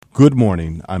Good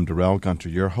morning. I'm Darrell Gunter,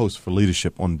 your host for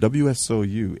Leadership on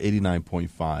WSOU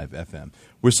 89.5 FM.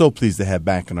 We're so pleased to have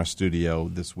back in our studio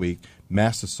this week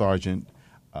Master Sergeant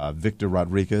Victor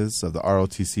Rodriguez of the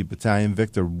ROTC Battalion.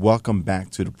 Victor, welcome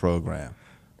back to the program.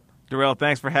 Darrell,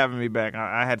 thanks for having me back.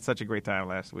 I had such a great time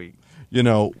last week. You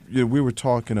know, we were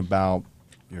talking about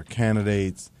your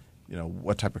candidates, you know,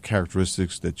 what type of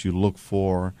characteristics that you look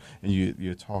for, and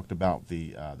you talked about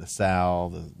the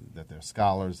SAL, that they're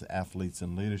scholars, athletes,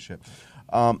 and leadership.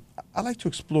 I'd like to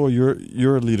explore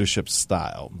your leadership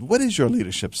style. What is your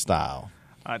leadership style?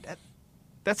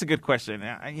 That's a good question.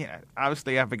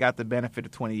 Obviously, I've got the benefit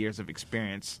of 20 years of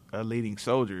experience leading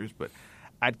soldiers, but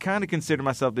I'd kind of consider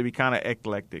myself to be kind of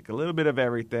eclectic, a little bit of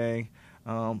everything.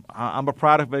 I'm a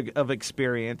product of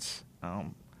experience.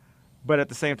 But at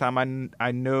the same time,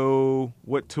 I know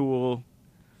what tool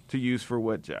to use for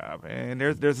what job, and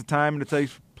there's a time and a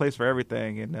place for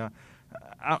everything. And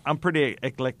I'm pretty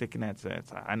eclectic in that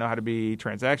sense. I know how to be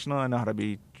transactional. I know how to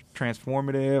be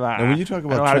transformative. Now, when you talk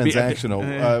about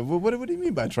transactional, what do you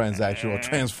mean by transactional or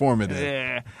transformative?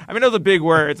 Yeah, I mean those are big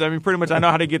words. I mean, pretty much, I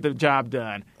know how to get the job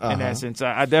done. In essence,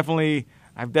 I've definitely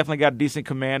got decent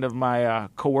command of my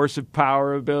coercive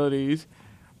power abilities.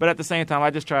 But at the same time,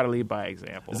 I just try to lead by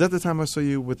example. Is that the time I saw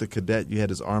you with the cadet? You had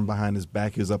his arm behind his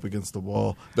back. He was up against the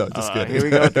wall. No, just kidding. Here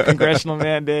we go with the congressional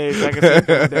mandate. I can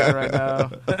see it down right now.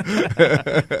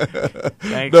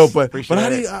 Thanks. No, but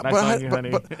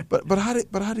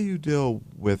how do you deal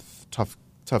with tough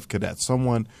cadets?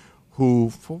 Someone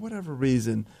who, for whatever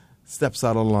reason, steps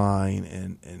out of line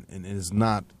and is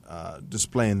not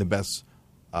displaying the best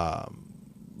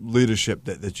leadership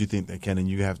that you think they can, and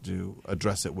you have to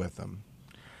address it with them.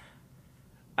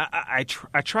 I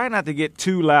try not to get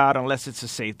too loud unless it's a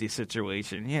safety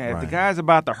situation. Yeah, if the guy's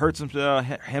about to hurt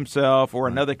himself or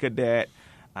another cadet,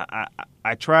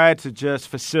 I try to just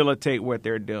facilitate what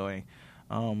they're doing.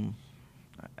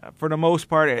 For the most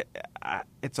part,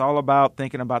 it's all about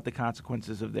thinking about the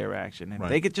consequences of their action. And if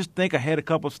they could just think ahead a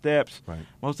couple steps,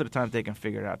 most of the time they can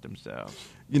figure it out themselves.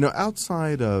 You know,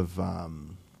 outside of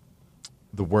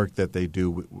the work that they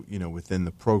do, you know, within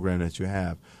the program that you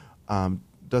have,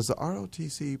 does the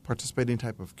ROTC participate in any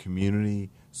type of community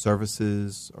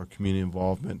services or community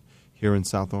involvement here in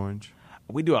South Orange?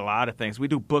 We do a lot of things. We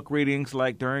do book readings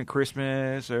like during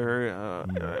Christmas, or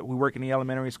we work in the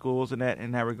elementary schools in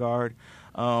that regard.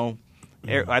 I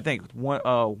think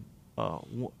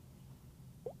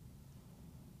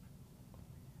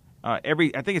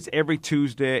every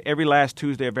Tuesday, every last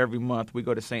Tuesday of every month, we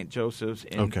go to St. Joseph's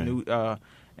in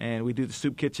and we do the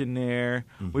soup kitchen there.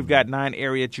 We've got 9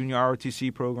 area junior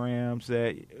ROTC programs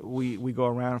that we go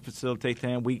around and facilitate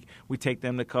them. We take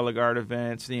them to color guard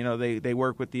events. You know, they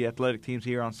work with the athletic teams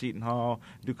here on Seton Hall,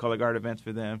 do color guard events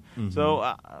for them.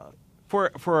 So for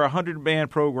a 100-band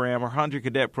program or 100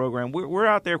 cadet program, we're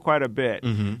out there quite a bit,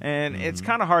 and it's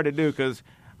kind of hard to do because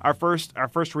our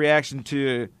first reaction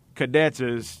to cadets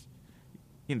is,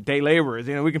 you know, day laborers.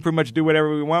 You know, we can pretty much do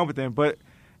whatever we want with them, but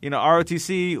you know,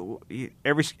 ROTC,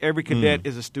 every cadet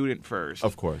is a student first.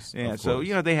 Of course. Yeah, so,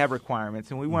 you know, they have requirements,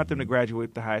 and we want them to graduate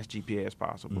with the highest GPA as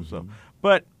possible. So,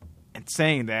 but in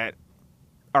saying that,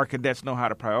 our cadets know how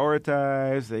to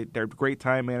prioritize. They're great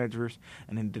time managers,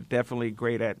 and then they're definitely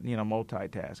great at, you know,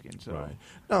 multitasking. So,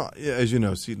 Now, as you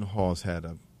know, Seton Hall has had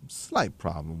a slight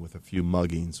problem with a few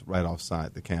muggings right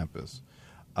offside the campus.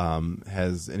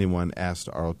 Has anyone asked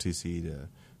ROTC to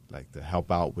help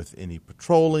out with any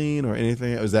patrolling or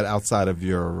anything? Or is that outside of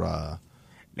your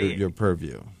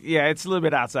purview? Yeah, it's a little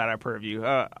bit outside our purview.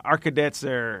 Our cadets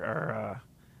are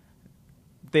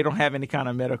they don't have any kind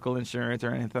of medical insurance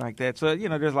or anything like that. So, you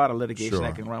know, there's a lot of litigation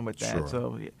that can run with that.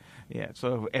 So,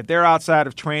 so if they're outside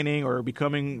of training or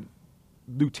becoming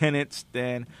lieutenants,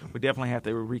 then we definitely have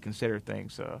to reconsider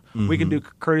things. So we can do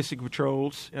courtesy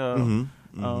patrols. And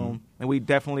we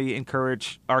definitely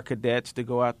encourage our cadets to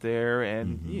go out there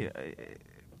and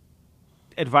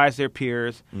advise their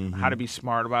peers how to be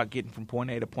smart about getting from point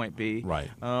A to point B.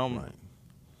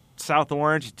 South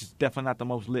Orange is definitely not the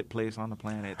most lit place on the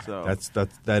planet. So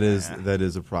that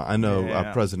is a problem. I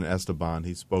know President Esteban,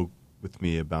 he spoke with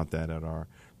me about that at our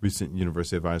recent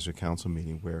University Advisory Council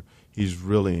meeting, where he's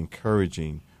really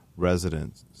encouraging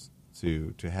residents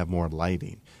to have more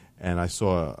lighting. And I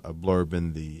saw a blurb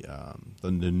in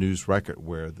the news record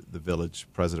where the village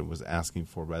president was asking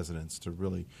for residents to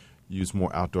really use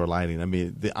more outdoor lighting. I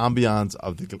mean, the ambiance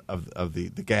of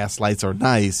the gas lights are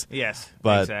nice. Yes,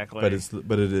 but, exactly.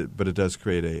 But it does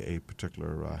create a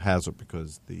particular hazard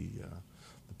because the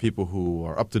people who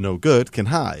are up to no good can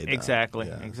hide.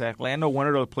 Exactly. I know one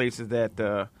of those places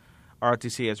that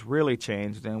ROTC has really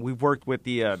changed, and we've worked with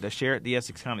the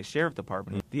Essex County Sheriff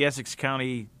Department, the Essex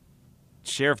County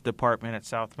Sheriff Department at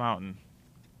South Mountain.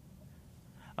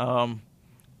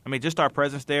 Just our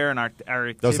presence there and our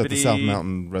activity. That's at the South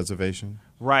Mountain Reservation?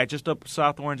 Right, just up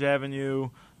South Orange Avenue.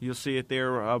 You'll see it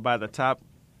there by the top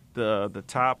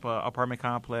apartment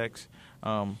complex.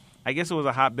 I guess it was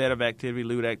a hotbed of activity,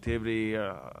 loot activity,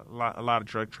 a lot of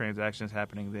drug transactions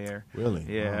happening there. Really?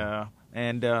 Yeah. Wow.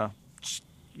 And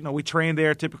we train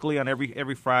there typically on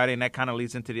every Friday, and that kind of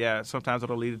leads into sometimes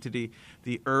it'll lead into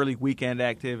the early weekend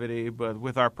activity. But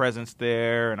with our presence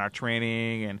there and our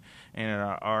training and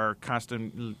our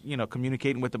constant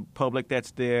communicating with the public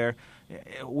that's there,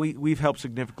 we've helped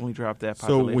significantly drop that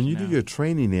population. So when you do your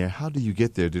training there, how do you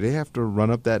get there? Do they have to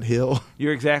run up that hill?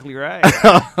 You're exactly right.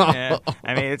 Yeah.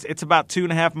 It's about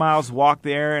 2.5 miles walk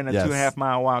there and a 2.5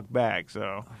 mile walk back.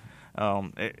 So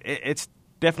it's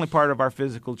definitely part of our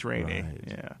physical training.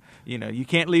 Right. Yeah, you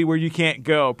can't lead where you can't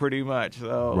go, pretty much.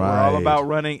 So we're all about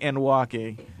running and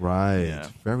walking. Right. Yeah.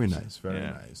 Very nice. Very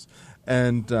nice.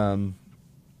 And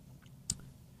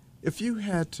if you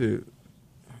had to,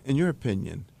 in your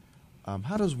opinion,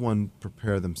 how does one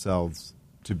prepare themselves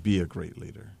to be a great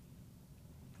leader?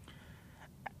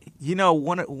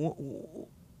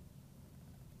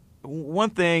 One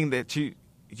thing that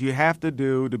you have to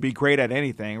do to be great at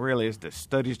anything really is the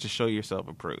studies to show yourself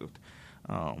approved.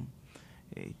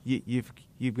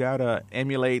 You've got to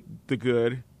emulate the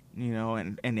good,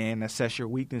 and assess your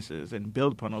weaknesses and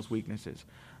build upon those weaknesses.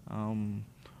 One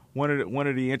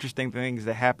of the interesting things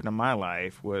that happened in my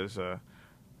life was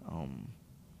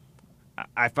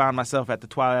I found myself at the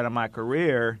twilight of my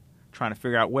career trying to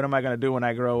figure out what am I going to do when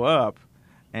I grow up,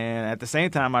 and at the same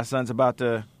time my son's about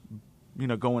to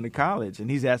go into college,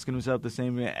 and he's asking himself the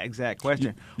same exact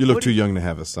question. You look too young to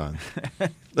have a son.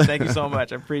 Thank you so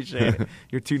much. I appreciate it.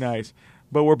 You're too nice.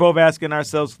 But we're both asking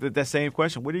ourselves that same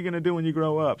question. What are you going to do when you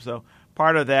grow up? So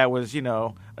part of that was,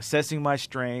 assessing my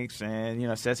strengths and,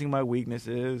 assessing my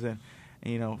weaknesses and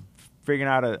figuring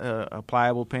out a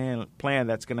pliable plan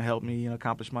that's going to help me,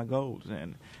 accomplish my goals.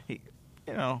 And,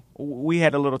 we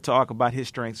had a little talk about his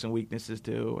strengths and weaknesses,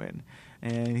 too,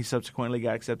 and he subsequently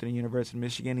got accepted to the University of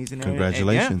Michigan. He's in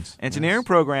Congratulations. Engineering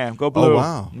program. Go Blue. Oh,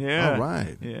 wow. Yeah. All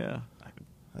right. Yeah.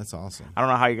 That's awesome. I don't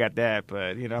know how you got that,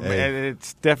 but,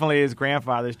 it's definitely his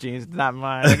grandfather's genes, not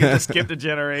mine. I get to skip the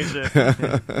generation.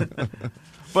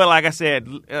 But like I said,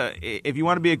 if you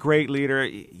want to be a great leader,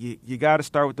 you got to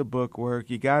start with the book work.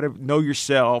 You got to know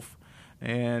yourself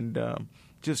and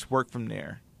just work from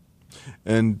there.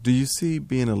 And do you see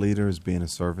being a leader as being a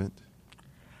servant?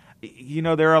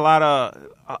 There are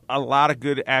a lot of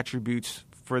good attributes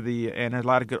and a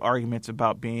lot of good arguments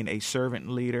about being a servant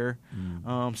leader,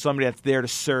 somebody that's there to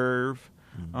serve.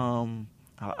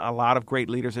 A lot of great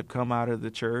leaders have come out of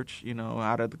the church,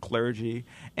 out of the clergy,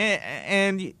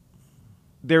 and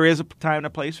there is a time and a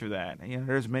place for that.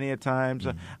 There's many a times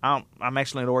I'm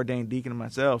actually an ordained deacon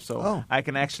myself, so I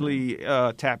can actually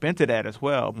tap into that as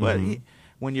well. But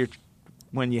when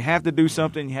you have to do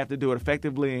something, you have to do it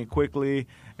effectively and quickly.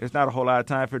 There's not a whole lot of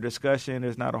time for discussion.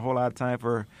 There's not a whole lot of time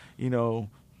for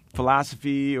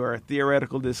philosophy or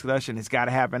theoretical discussion. It's got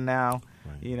to happen now.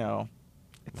 Right.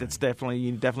 It's definitely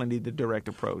you definitely need the direct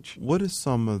approach. What are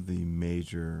some of the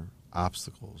major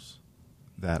obstacles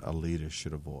that a leader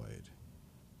should avoid?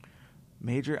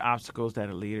 Major obstacles that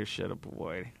a leader should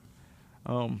avoid.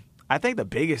 I think the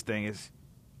biggest thing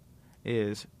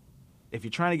is if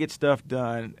you're trying to get stuff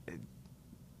done,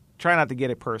 try not to get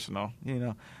it personal.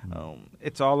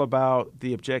 It's all about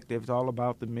the objective. It's all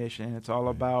about the mission. It's all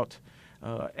about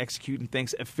executing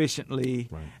things efficiently.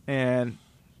 Right. And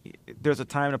there's a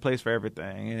time and a place for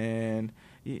everything. And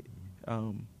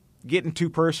getting too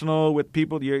personal with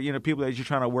people, people that you're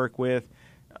trying to work with.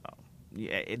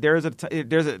 There's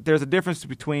a difference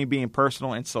between being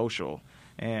personal and social.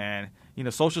 And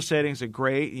social settings are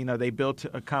great. They built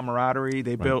a camaraderie.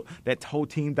 They built that whole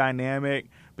team dynamic.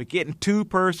 But getting too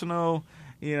personal,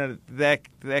 that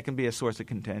can be a source of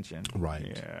contention. Right.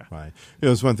 Yeah. Right.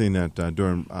 It's one thing that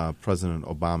during President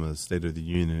Obama's State of the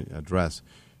Union address,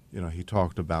 he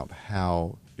talked about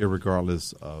how,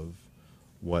 irregardless of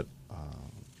what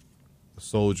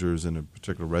soldiers in a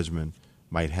particular regiment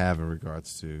might have in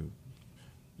regards to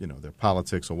their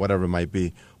politics or whatever it might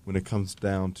be, when it comes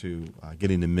down to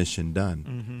getting the mission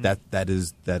done, that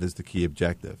is the key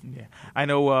objective. Yeah, I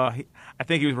know. I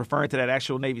think he was referring to that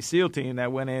actual Navy SEAL team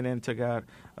that went in and took out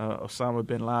Osama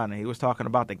bin Laden. He was talking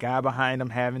about the guy behind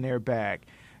them having their back,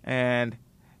 and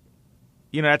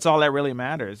that's all that really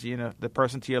matters. The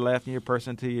person to your left and your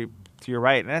person to to your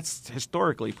right, and that's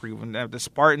historically proven. The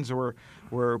Spartans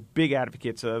were big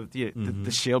advocates of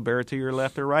the shield bearer to your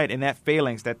left or right, and that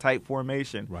phalanx, that tight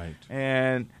formation. Right.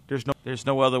 And there's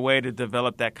no other way to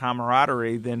develop that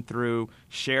camaraderie than through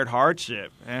shared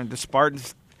hardship. And the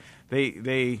Spartans,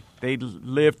 they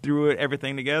lived through it,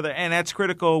 everything together, and that's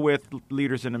critical with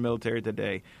leaders in the military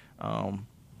today. I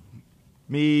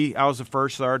was the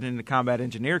first sergeant in the combat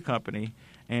engineer company,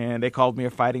 and they called me a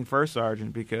fighting first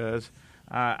sergeant because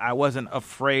I wasn't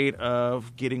afraid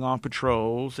of getting on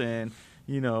patrols and,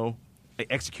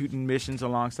 executing missions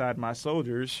alongside my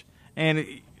soldiers. And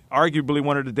arguably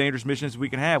one of the dangerous missions we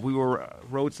can have. We were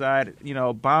roadside,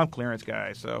 bomb clearance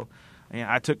guys. So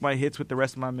I took my hits with the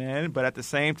rest of my men, but at the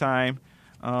same time,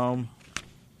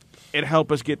 it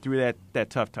helped us get through that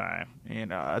tough time.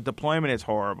 And deployment is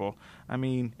horrible. I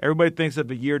mean, everybody thinks of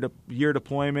the year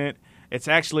deployment. It's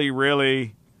actually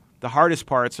really the hardest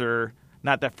parts are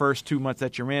not that first 2 months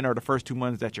that you're in or the first 2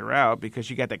 months that you're out, because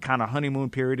you got that kind of honeymoon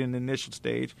period in the initial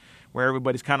stage where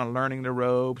everybody's kind of learning the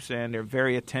ropes and they're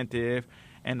very attentive.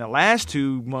 And the last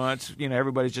 2 months,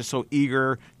 everybody's just so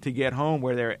eager to get home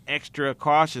where they're extra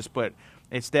cautious. But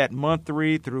it's that month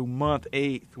 3 through month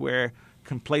 8 where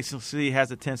complacency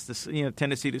has a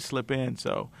tendency to slip in.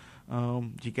 So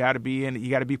you got to be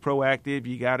proactive.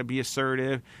 You got to be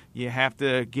assertive. You have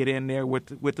to get in there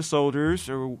with the soldiers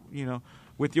or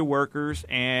with your workers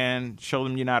and show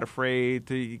them you're not afraid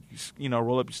to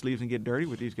roll up your sleeves and get dirty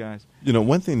with these guys.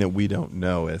 One thing that we don't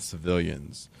know as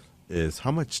civilians is how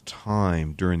much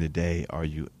time during the day are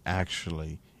you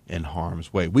actually in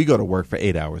harm's way. We go to work for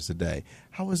 8 hours a day.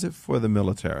 How is it for the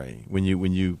military when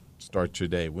you start your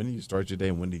day? When do you start your day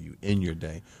and when do you end your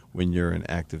day when you're in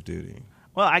active duty?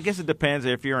 Well, I guess it depends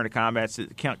if you're in a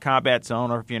combat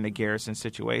zone or if you're in a garrison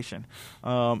situation.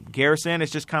 Garrison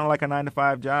is just kind of like a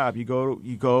 9-to-5 job. You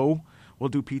go. We'll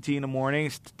do PT in the morning.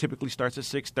 It typically starts at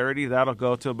 6:30. That'll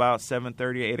go to about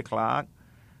 7:30, 8 o'clock.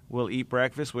 We'll eat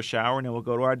breakfast, we'll shower, and then we'll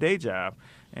go to our day job.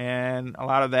 And a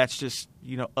lot of that's just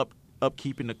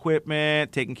upkeeping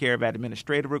equipment, taking care of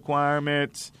administrative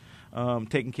requirements,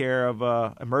 taking care of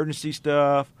emergency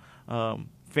stuff,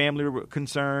 family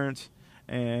concerns,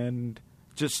 and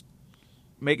just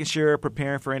making sure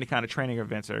preparing for any kind of training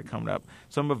events that are coming up.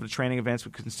 Some of the training events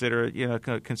we consider,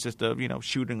 consist of,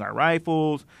 shooting our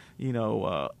rifles, keeping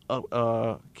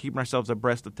ourselves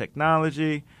abreast of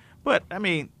technology. But,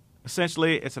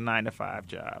 essentially it's a 9-to-5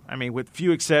 job. With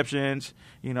few exceptions,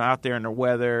 out there in the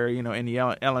weather, in the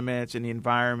elements, in the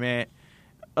environment.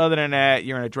 Other than that,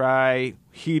 you're in a dry,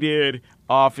 heated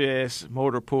office,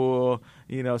 motor pool,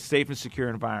 safe and secure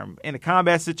environment. In a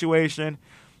combat situation,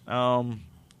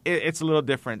 it's a little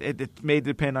different. It may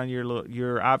depend on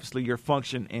your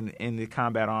function in the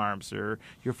combat arms or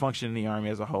your function in the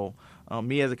Army as a whole.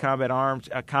 Me as a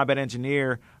combat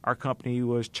engineer, our company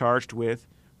was charged with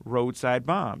roadside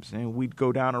bombs, and we'd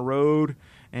go down a road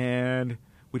and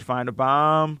we'd find a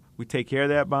bomb, we'd take care of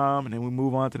that bomb, and then we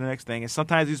move on to the next thing. And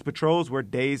sometimes these patrols were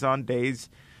days on days,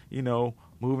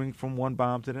 moving from one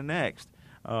bomb to the next.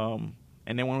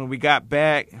 And then when we got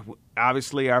back,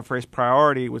 obviously our first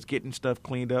priority was getting stuff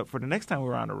cleaned up for the next time we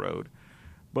were on the road.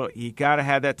 But you got to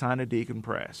have that time to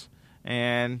decompress.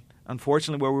 And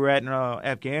unfortunately, where we were at in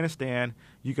Afghanistan,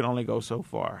 you could only go so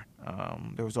far.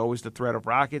 There was always the threat of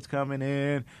rockets coming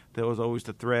in. There was always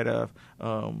the threat of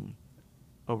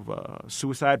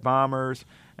suicide bombers.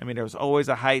 There was always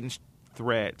a heightened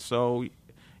threat. So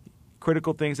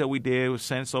critical things that we did was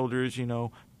send soldiers,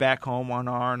 back home on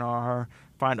R&R,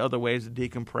 find other ways to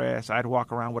decompress. I'd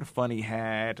walk around with a funny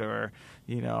hat, or,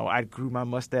 I'd grew my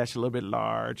mustache a little bit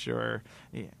large, or,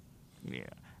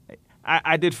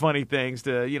 I did funny things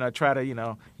to, try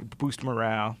to, boost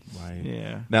morale. Right.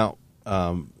 Yeah. Now,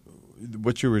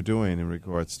 what you were doing in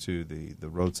regards to the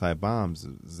roadside bombs,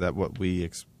 is that what we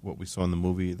saw in the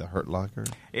movie, The Hurt Locker?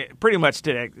 Pretty much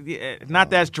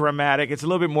not that dramatic. It's a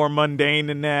little bit more mundane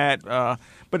than that.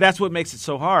 But that's what makes it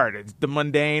so hard. It's the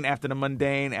mundane after the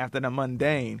mundane after the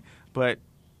mundane. But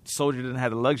soldier didn't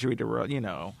have the luxury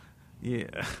to,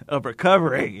 of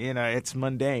recovering. It's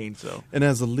mundane. So. And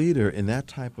as a leader in that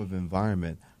type of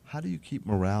environment, how do you keep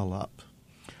morale up?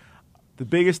 The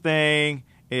biggest thing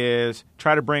is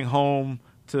try to bring home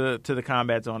to the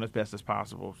combat zone as best as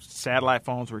possible. Satellite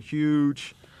phones were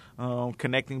huge.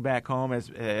 Connecting back home as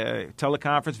video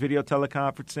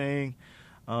teleconferencing.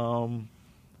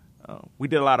 We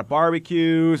did a lot of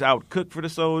barbecues. I would cook for the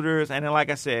soldiers. And then, like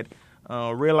I said,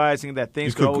 realizing that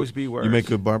things could always be worse. You make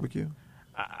good barbecue?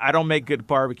 I don't make good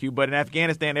barbecue, but in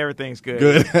Afghanistan, everything's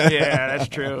good. Yeah, that's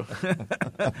true.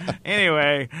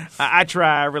 Anyway, I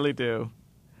try. I really do.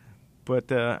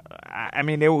 But I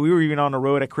mean, we were even on the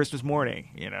road at Christmas morning.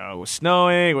 It was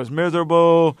snowing, it was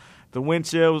miserable. The wind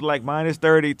chill was like minus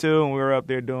 32, and we were up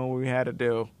there doing what we had to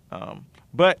do.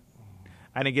 But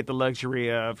I didn't get the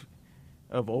luxury of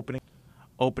opening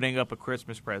up a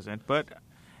Christmas present. But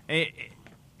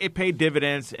it paid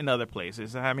dividends in other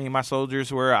places. I mean, my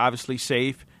soldiers were obviously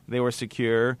safe. They were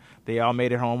secure. They all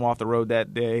made it home off the road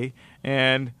that day,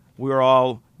 and we were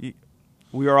all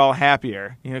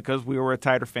happier, because we were a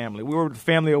tighter family. We were a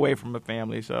family away from a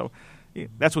family, so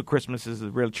that's what Christmas is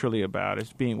really truly about.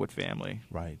 It's being with family.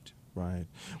 Right.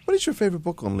 What is your favorite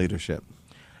book on leadership?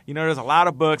 There's a lot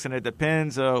of books, and it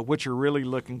depends what you're really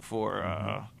looking for.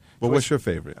 Well, what's your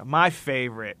favorite? My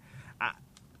favorite.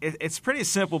 It's a pretty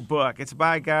simple book. It's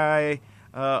by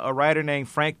a writer named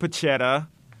Frank Pachetta.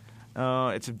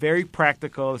 It's very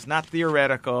practical. It's not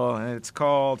theoretical, and it's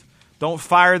called "Don't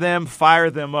Fire Them, Fire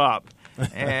Them Up."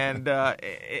 And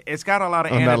it's got a lot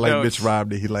of anecdotes. Not like Mitch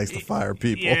Romney. He likes to fire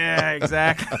people. Yeah,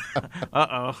 exactly.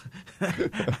 Uh-oh.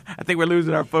 I think we're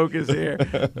losing our focus here.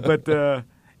 But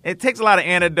it takes a lot of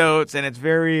anecdotes, and it's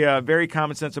very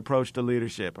common sense approach to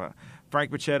leadership.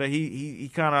 Frank Pachetta, he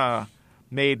kind of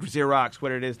made Xerox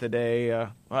what it is today,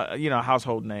 a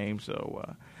household name.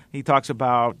 So he talks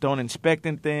about don't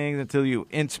inspecting things until you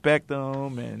inspect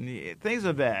them and things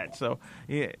of that. So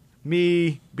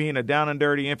me being a down and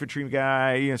dirty infantry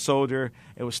guy, soldier,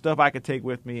 it was stuff I could take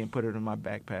with me and put it in my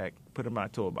backpack, put it in my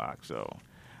toolbox. So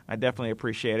I definitely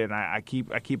appreciate it. And I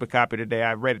keep a copy today.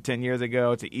 I read it 10 years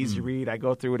ago. It's an easy read. I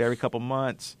go through it every couple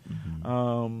months.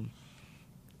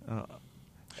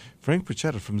 Frank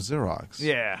Pachetta from Xerox.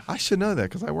 Yeah. I should know that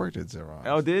because I worked at Xerox.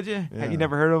 Oh, did you? Yeah. Have you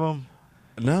never heard of him?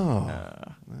 No.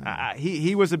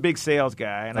 He was a big sales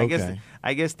guy, and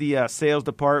I guess the sales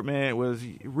department was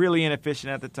really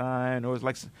inefficient at the time. There was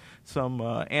like some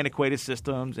antiquated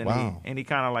systems, and he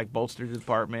kind of like bolstered the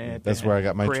department. That's where I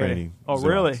got my training. Oh, Xerox,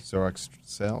 really? Xerox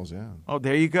sales, yeah. Oh,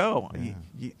 there you go.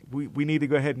 Yeah. We need to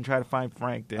go ahead and try to find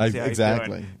Frank. Then see how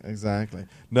exactly.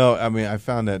 No, I mean I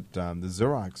found that the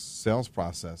Xerox sales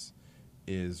process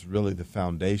is really the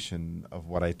foundation of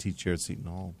what I teach here at Seton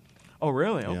Hall. Oh,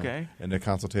 really? Okay. And the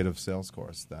consultative sales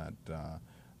course that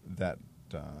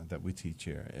we teach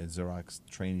here at Xerox,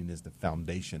 training is the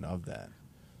foundation of that.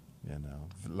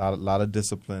 A lot of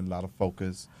discipline, a lot of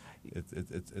focus.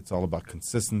 It's all about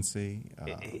consistency.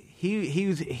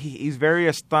 He's very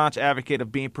a staunch advocate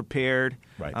of being prepared.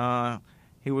 Right.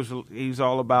 He's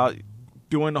all about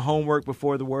doing the homework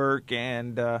before the work,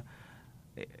 and a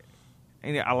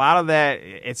lot of that.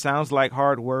 It sounds like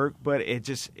hard work, but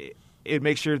it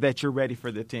makes sure that you're ready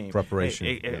for the team. Preparation.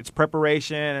 It's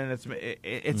preparation, and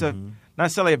it's not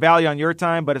necessarily a value on your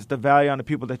time, but it's the value on the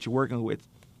people that you're working with.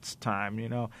 Time,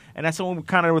 and that's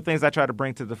kind of the things I try to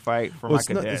bring to the fight for my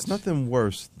cadets. It's nothing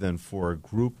worse than for a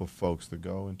group of folks to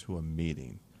go into a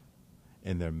meeting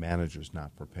and their manager's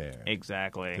not prepared.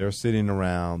 Exactly. They're sitting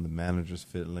around, the manager's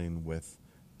fiddling with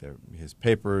his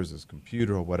papers, his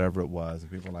computer, or whatever it was,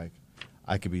 and people are like,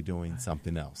 I could be doing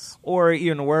something else. Or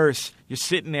even worse, you're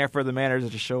sitting there for the manager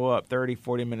to show up 30,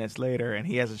 40 minutes later, and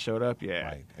he hasn't showed up yet.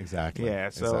 Right, exactly. Yeah,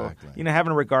 so,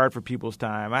 having a regard for people's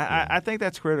time, I think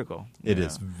that's critical. It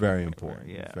is very important.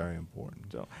 Yeah. Very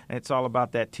important. So, and it's all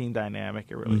about that team dynamic.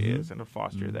 It really is, and to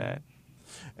foster that.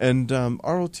 And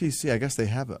ROTC, I guess they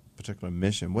have a particular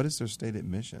mission. What is their stated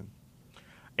mission?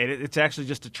 It's actually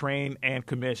just to train and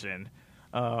commission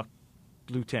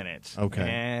lieutenants. Okay.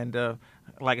 And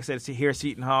like I said, here at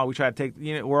Seton Hall, we try to take,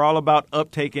 we're all about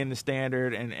uptaking the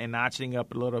standard and notching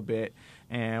up a little bit.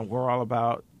 And we're all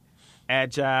about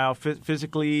agile,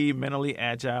 physically, mentally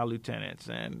agile lieutenants.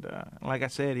 And like I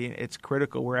said, it's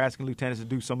critical. We're asking lieutenants to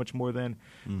do so much more than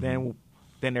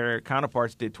their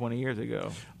counterparts did 20 years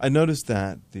ago. I noticed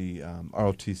that the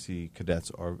ROTC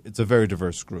cadets it's a very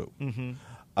diverse group.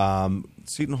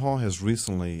 Seton Hall has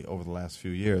recently, over the last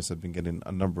few years, have been getting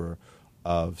a number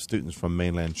of students from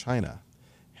mainland China.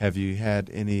 Have you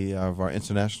had any of our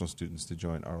international students to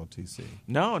join ROTC?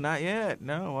 No, not yet.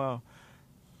 No.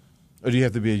 Or do you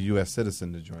have to be a U.S.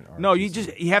 citizen to join ROTC? No,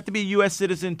 you have to be a U.S.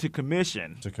 citizen to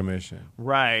commission. To commission.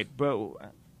 Right, but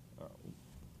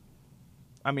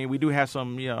I mean, we do have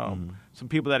some, some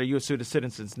people that are U.S.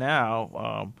 citizens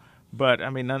now, but I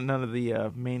mean, none of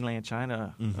the mainland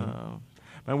China.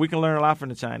 And we can learn a lot from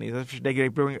the Chinese. They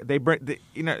bring,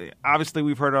 obviously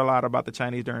we've heard a lot about the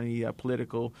Chinese during the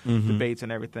political debates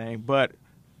and everything, but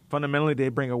fundamentally they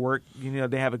bring a work,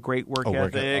 they have a great work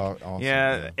ethic.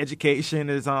 Awesome, education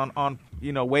is on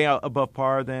way out above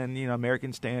par than,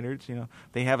 American standards.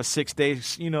 They have a 6-day,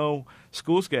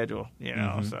 school schedule,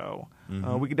 so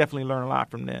we could definitely learn a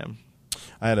lot from them.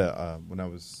 I had when I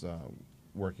was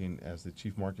working as the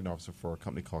chief marketing officer for a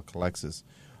company called Colexis,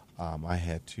 I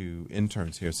had 2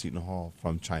 interns here at Seton Hall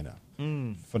from China.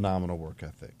 Phenomenal work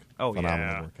ethic.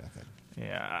 Phenomenal work ethic.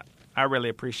 Yeah, I really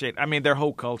appreciate. I mean, their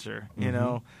whole culture. You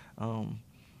know,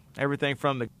 everything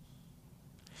from the.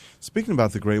 Speaking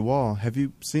about the Great Wall, have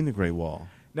you seen the Great Wall?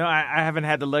 No, I haven't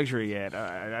had the luxury yet.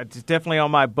 It's definitely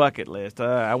on my bucket list.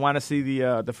 I want to see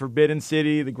the Forbidden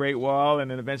City, the Great Wall, and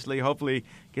then eventually, hopefully,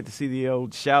 get to see the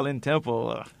old Shaolin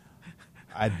Temple.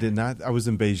 I did not. I was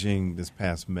in Beijing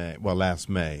last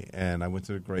May, and I went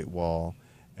to the Great Wall,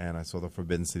 and I saw the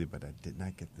Forbidden City, but I did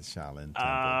not get the Shaolin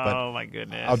Temple. Oh, my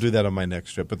goodness. I'll do that on my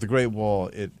next trip. But the Great Wall,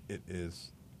 it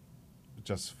is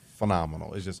just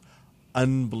phenomenal. It's just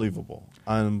unbelievable.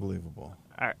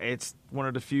 It's one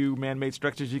of the few man-made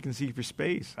structures you can see for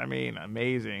space. I mean,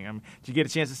 amazing. Did you get a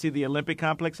chance to see the Olympic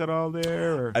complex at all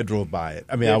there? Or? I drove by it.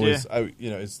 I mean,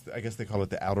 I guess they call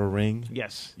it the Outer Ring.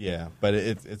 Yes. Yeah, but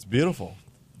it's beautiful.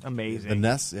 Amazing. The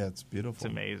nest, it's beautiful.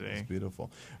 It's amazing. It's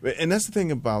beautiful. And that's the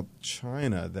thing about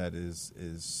China that is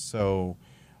so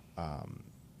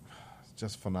it's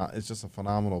just a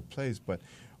phenomenal place. But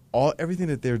everything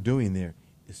that they're doing there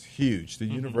is huge. The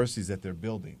universities that they're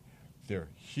building, they're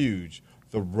huge.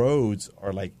 The roads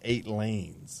are like 8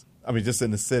 lanes. I mean, just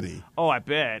in the city. Oh, I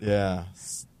bet. Yeah.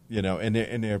 You know, and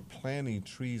they're planting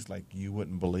trees like you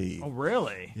wouldn't believe. Oh,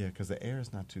 really? Yeah, because the air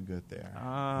is not too good there.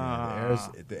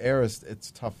 Ah. Yeah, the air is it's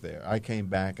tough there. I came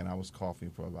back and I was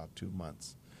coughing for about 2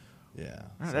 months. Yeah.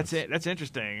 Oh, that's it. That's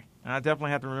interesting. I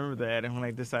definitely have to remember that. And when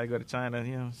I decide to go to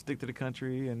China, stick to the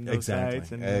country and those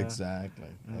sites. And, Exactly.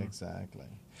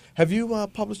 Have you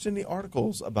published any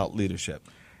articles about leadership?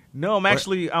 No, I'm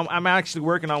actually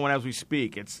working on one as we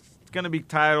speak. It's going to be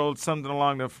titled something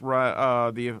along the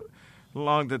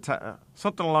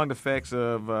something along the effects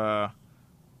of. I'm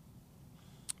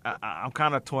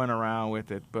kind of toying around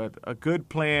with it, but a good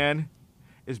plan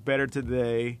is better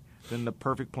today than the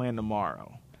perfect plan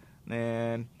tomorrow.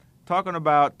 And talking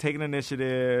about taking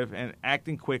initiative and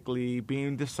acting quickly,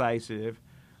 being decisive,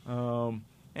 and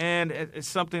it's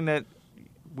something that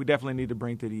we definitely need to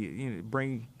bring to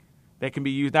that can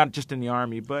be used not just in the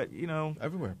Army, but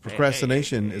everywhere.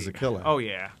 Procrastination is a killer. Oh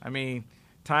yeah, I mean,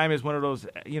 time is one of those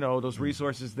those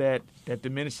resources that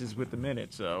diminishes with the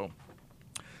minute. So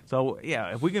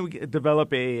yeah, if we can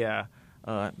develop a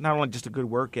not only just a good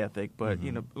work ethic, but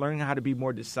learning how to be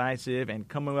more decisive and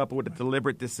coming up with a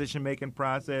deliberate decision making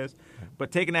process,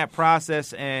 but taking that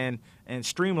process and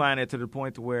streamline it to the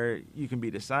point to where you can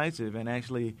be decisive and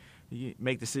actually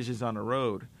make decisions on the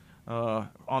road.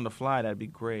 On the fly, that'd be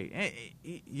great. And,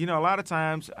 a lot of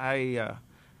times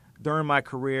during my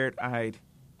career, I'd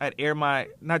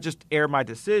not just air my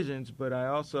decisions, but I'd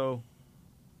also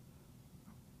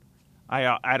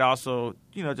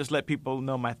just let people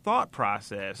know my thought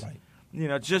process. Right.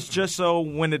 Just so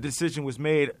when the decision was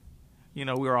made, we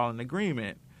were all in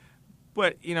agreement.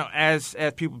 But as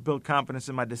people build confidence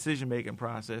in my decision making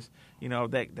process, they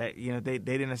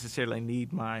didn't necessarily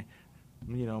need my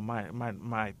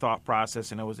my thought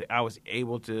process, and I was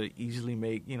able to easily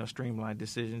make streamlined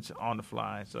decisions on the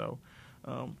fly. So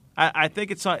I think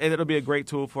it'll be a great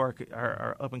tool for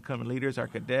our up and coming leaders, our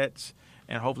cadets,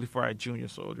 and hopefully for our junior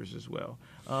soldiers as well.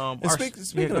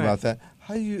 Speaking about that,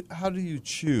 how do you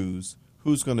choose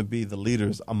who's going to be the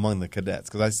leaders among the cadets?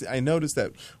 Because I noticed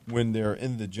that when they're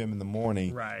in the gym in the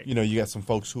morning, right. You got some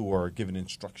folks who are giving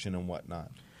instruction and whatnot.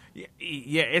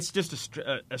 Yeah, it's just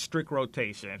a strict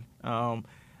rotation. All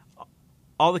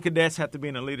the cadets have to be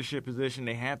in a leadership position.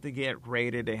 They have to get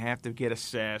rated. They have to get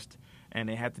assessed, and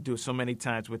they have to do it so many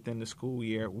times within the school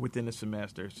year, within the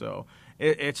semester. So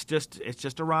it's just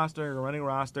a roster, a running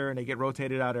roster, and they get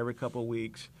rotated out every couple of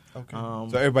weeks. Okay. So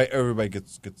everybody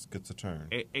gets a turn.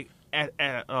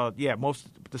 Most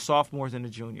the sophomores and the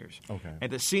juniors. Okay.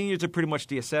 And the seniors are pretty much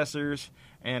the assessors,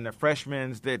 and the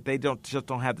freshmen that they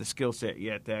don't have the skill set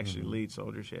yet to actually lead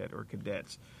soldiers yet or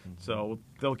cadets. So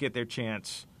they'll get their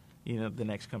chance, the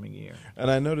next coming year. And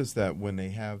I noticed that when they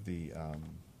have the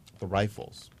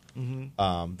rifles,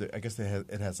 I guess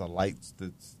it has a light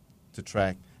to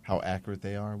track how accurate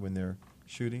they are when they're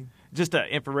shooting. Just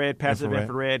passive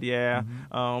infrared, yeah.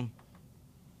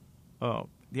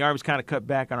 The Army's kind of cut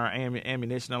back on our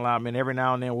ammunition allotment. Every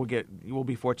now and then we'll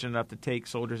be fortunate enough to take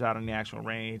soldiers out on the actual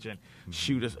range and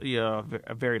shoot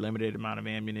a very limited amount of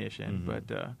ammunition. But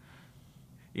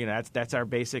that's our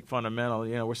basic fundamental.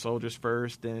 We're soldiers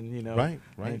first, and right.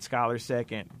 and scholars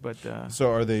second. But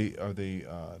so are they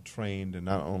trained, and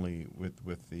not only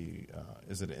with the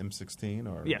is it an M16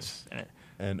 or yes?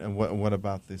 And what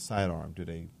about the sidearm? Do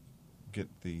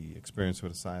get the experience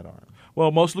with a sidearm?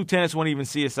 Well, most lieutenants won't even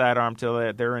see a sidearm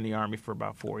till they're in the Army for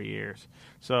about 4 years.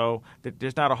 So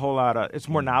there's not a whole lot of – it's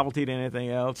more novelty than anything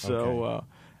else. Okay. So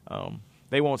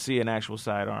they won't see an actual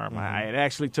sidearm. It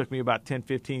actually took me about 10,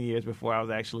 15 years before I was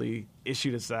actually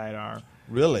issued a sidearm.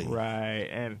 Really? Right.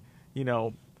 And,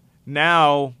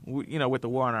 now, with the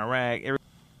war in Iraq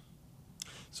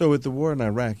So with the war in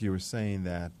Iraq, you were saying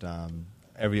that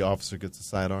every officer gets a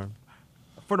sidearm?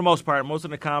 For the most part, most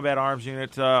of the combat arms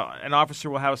units, an officer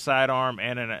will have a sidearm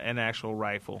and an actual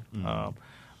rifle.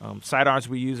 Mm-hmm. Sidearms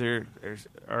we use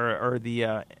are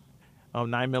the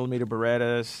 9mm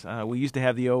Berettas. We used to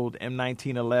have the old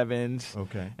M1911s.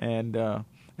 Okay. And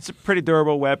it's a pretty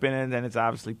durable weapon, and then it's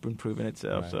obviously been proven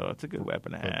itself, so it's a good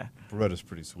weapon to have. Beretta's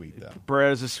pretty sweet, though.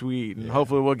 Berettas are sweet, and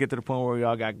hopefully we'll get to the point where we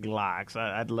all got Glocks.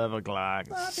 I'd love a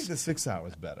Glock. I think the 6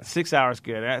 hours better. 6 hours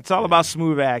good. It's all about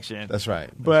smooth action. That's right.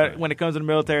 But when it comes to the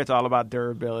military, it's all about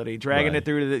durability. Dragging it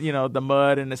through the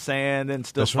mud and the sand and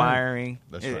still firing.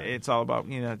 That's right. It's all about,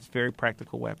 it's a very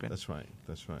practical weapon. That's right.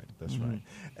 Right.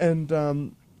 And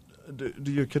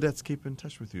do your cadets keep in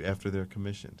touch with you after they're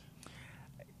commissioned?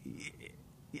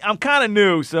 I'm kind of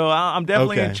new, so I'm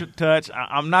definitely in touch.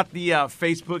 I'm not the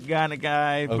Facebook kind of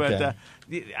guy, but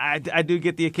I do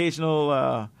get the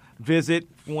occasional visit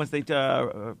once they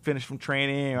finish from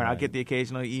training, or I'll get the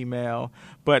occasional email.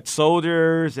 But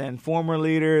soldiers and former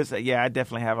leaders, I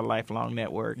definitely have a lifelong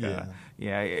network.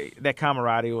 That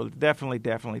camaraderie will definitely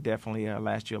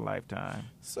last you a lifetime.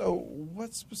 So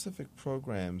what specific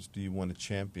programs do you want to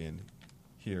champion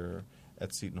here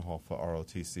at Seton Hall for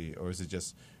ROTC, or is it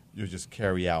just you just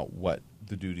carry out what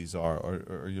the duties are, or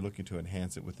are you looking to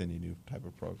enhance it with any new type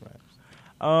of programs?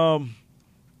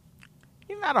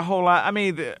 Not a whole lot. I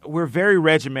mean, we're very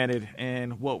regimented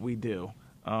in what we do.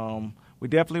 We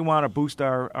definitely want to boost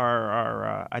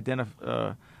our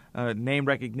name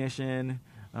recognition.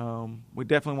 We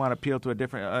definitely want to appeal to a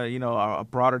different, a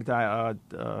broader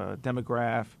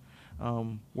demographic.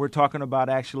 We're talking about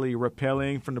actually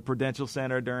rappelling from the Prudential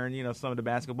Center during, some of the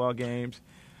basketball games.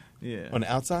 Yeah. On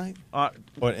the outside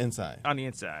or inside? On the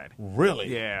inside.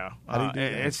 Really? Yeah. How do you do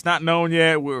that? It's not known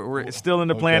yet. We're still in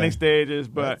the planning stages,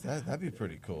 but that'd be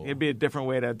pretty cool. It'd be a different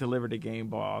way to deliver the game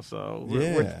ball. So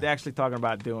we're actually talking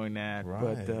about doing that.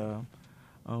 Right.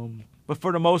 But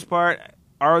for the most part,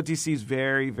 ROTC is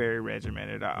very, very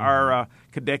regimented. Our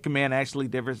cadet command actually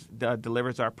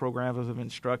delivers our programs of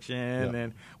instruction,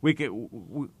 and we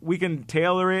can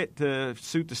tailor it to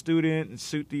suit the student and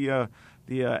suit the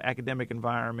academic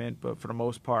environment. But for the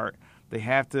most part, they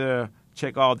have to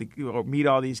meet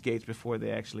all these gates before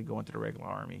they actually go into the regular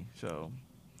Army. So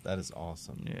that is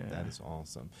awesome. Yeah. That is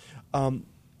awesome.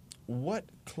 What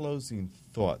closing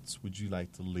thoughts would you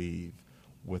like to leave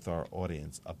with our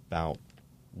audience about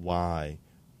why,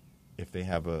 if they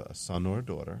have a son or a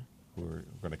daughter who are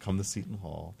going to come to Seton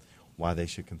Hall, why they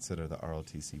should consider the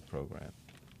ROTC program?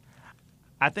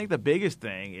 I think the biggest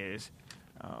thing is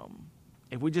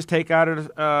if we just take out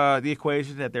of the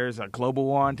equation that there's a global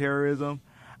war on terrorism,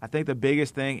 I think the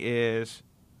biggest thing is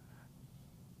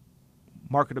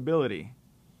marketability.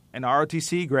 An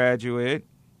ROTC graduate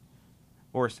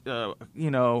or,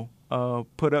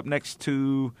 put up next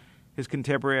to his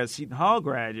contemporary Seton Hall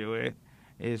graduate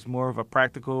is more of a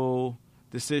practical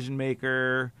decision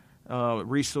maker,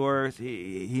 resource.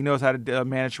 He knows how to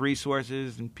manage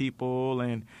resources and people,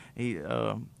 and he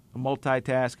a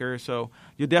multitasker. So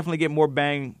you'll definitely get more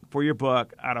bang for your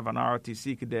buck out of an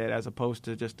ROTC cadet as opposed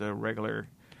to just a regular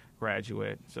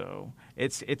graduate. So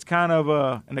it's kind of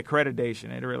an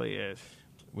accreditation. It really is.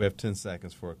 We have 10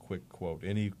 seconds for a quick quote.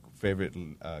 Any favorite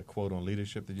quote on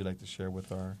leadership that you'd like to share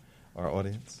with our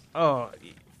audience? Oh,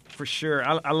 for sure.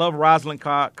 I love Rosalind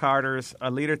Carter's,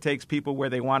 a leader takes people where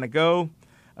they want to go.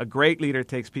 A great leader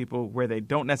takes people where they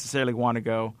don't necessarily want to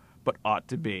go, but ought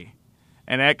to be.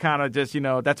 And that kind of just,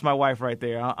 that's my wife right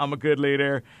there. I'm a good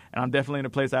leader, and I'm definitely in a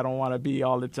place I don't want to be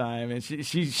all the time. And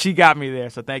she got me there,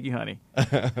 so thank you, honey.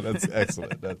 That's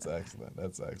excellent. That's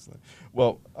excellent.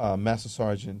 Well, Master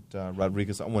Sergeant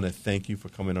Rodriguez, I want to thank you for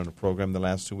coming on the program the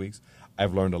last 2 weeks.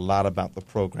 I've learned a lot about the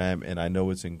program, and I know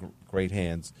it's in great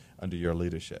hands under your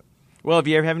leadership. Well, if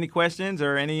you ever have any questions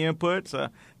or any inputs,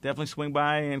 definitely swing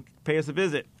by and pay us a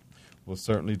visit. We'll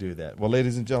certainly do that. Well,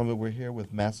 ladies and gentlemen, we're here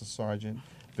with Master Sergeant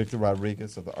Victor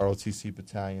Rodriguez of the ROTC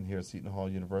Battalion here at Seton Hall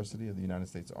University of the United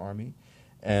States Army.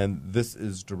 And this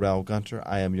is Darrell Gunter.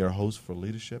 I am your host for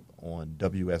Leadership on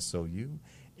WSOU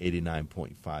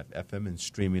 89.5 FM and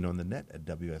streaming on the net at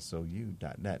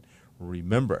WSOU.net.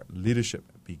 Remember, leadership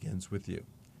begins with you.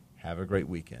 Have a great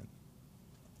weekend.